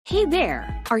Hey there!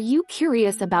 Are you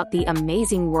curious about the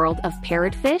amazing world of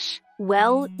parrotfish?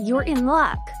 Well, you're in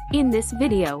luck! In this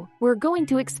video, we're going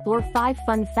to explore 5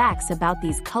 fun facts about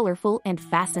these colorful and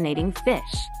fascinating fish.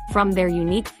 From their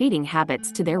unique feeding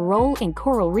habits to their role in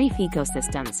coral reef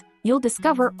ecosystems, you'll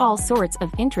discover all sorts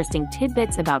of interesting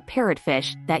tidbits about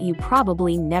parrotfish that you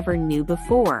probably never knew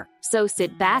before. So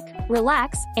sit back,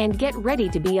 relax, and get ready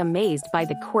to be amazed by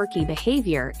the quirky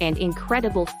behavior and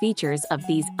incredible features of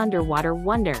these underwater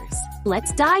wonders.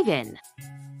 Let's dive in!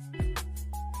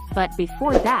 But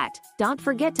before that, don't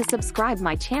forget to subscribe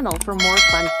my channel for more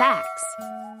fun facts.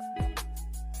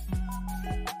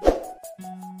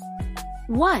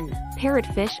 1.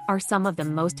 Parrotfish are some of the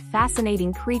most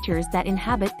fascinating creatures that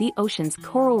inhabit the ocean's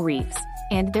coral reefs,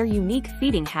 and their unique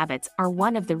feeding habits are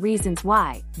one of the reasons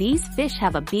why. These fish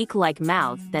have a beak-like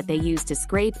mouth that they use to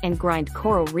scrape and grind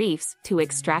coral reefs to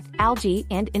extract algae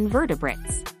and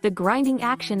invertebrates. The grinding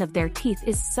action of their teeth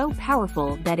is so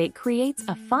powerful that it creates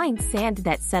a fine sand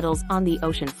that settles on the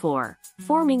ocean floor,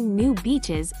 forming new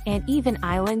beaches and even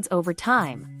islands over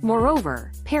time.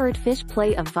 Moreover, parrotfish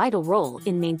play a vital role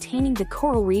in maintaining the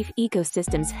coral reef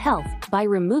ecosystem's health by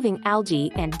removing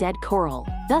algae and dead coral,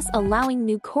 thus allowing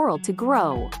new coral to grow.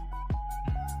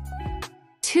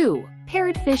 2.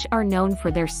 Parrotfish are known for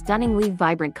their stunningly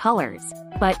vibrant colors,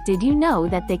 but did you know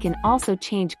that they can also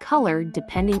change color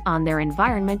depending on their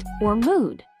environment or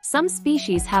mood? Some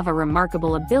species have a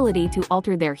remarkable ability to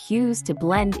alter their hues to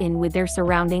blend in with their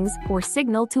surroundings or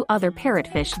signal to other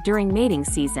parrotfish during mating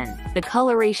season. The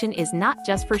coloration is not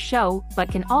just for show,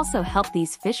 but can also help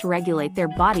these fish regulate their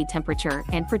body temperature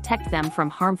and protect them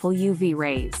from harmful UV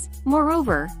rays.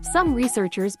 Moreover, some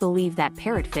researchers believe that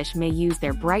parrotfish may use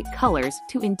their bright colors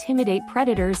to intimidate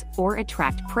predators or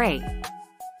attract prey.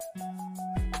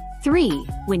 3.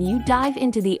 When you dive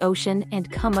into the ocean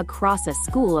and come across a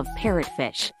school of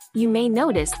parrotfish, you may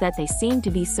notice that they seem to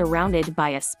be surrounded by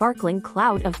a sparkling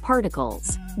cloud of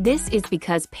particles. This is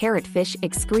because parrotfish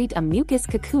excrete a mucus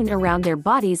cocoon around their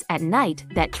bodies at night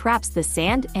that traps the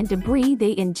sand and debris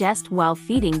they ingest while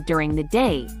feeding during the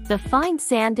day. The fine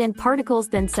sand and particles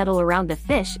then settle around the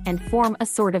fish and form a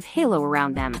sort of halo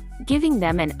around them, giving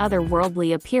them an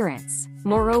otherworldly appearance.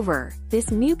 Moreover,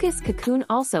 this mucus cocoon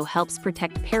also helps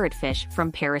protect parrotfish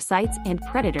from parasites and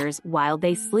predators while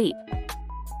they sleep.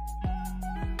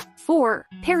 4.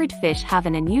 Parrotfish have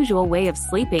an unusual way of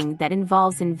sleeping that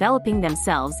involves enveloping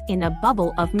themselves in a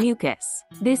bubble of mucus.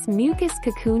 This mucus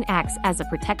cocoon acts as a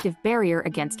protective barrier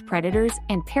against predators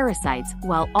and parasites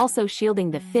while also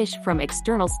shielding the fish from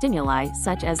external stimuli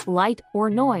such as light or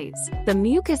noise. The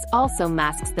mucus also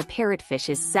masks the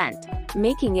parrotfish's scent,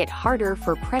 making it harder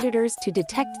for predators to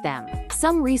detect them.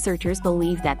 Some researchers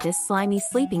believe that this slimy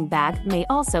sleeping bag may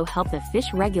also help the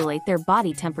fish regulate their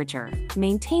body temperature,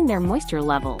 maintain their moisture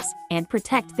levels, and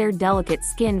protect their delicate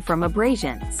skin from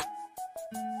abrasions.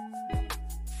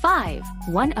 5.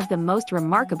 One of the most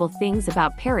remarkable things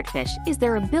about parrotfish is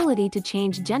their ability to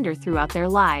change gender throughout their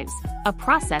lives, a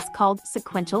process called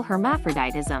sequential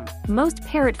hermaphroditism. Most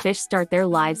parrotfish start their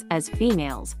lives as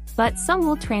females, but some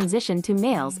will transition to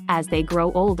males as they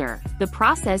grow older. The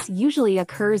process usually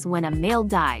occurs when a male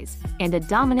dies, and a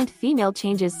dominant female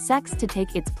changes sex to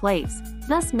take its place,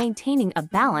 thus maintaining a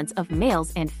balance of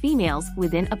males and females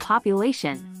within a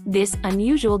population. This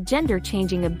unusual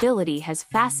gender-changing ability has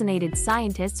fascinated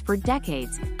scientists for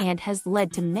decades and has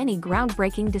led to many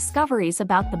groundbreaking discoveries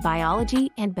about the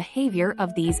biology and behavior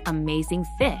of these amazing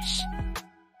fish.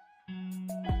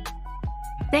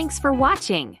 Thanks for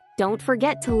watching! Don't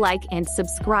forget to like and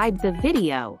subscribe the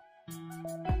video.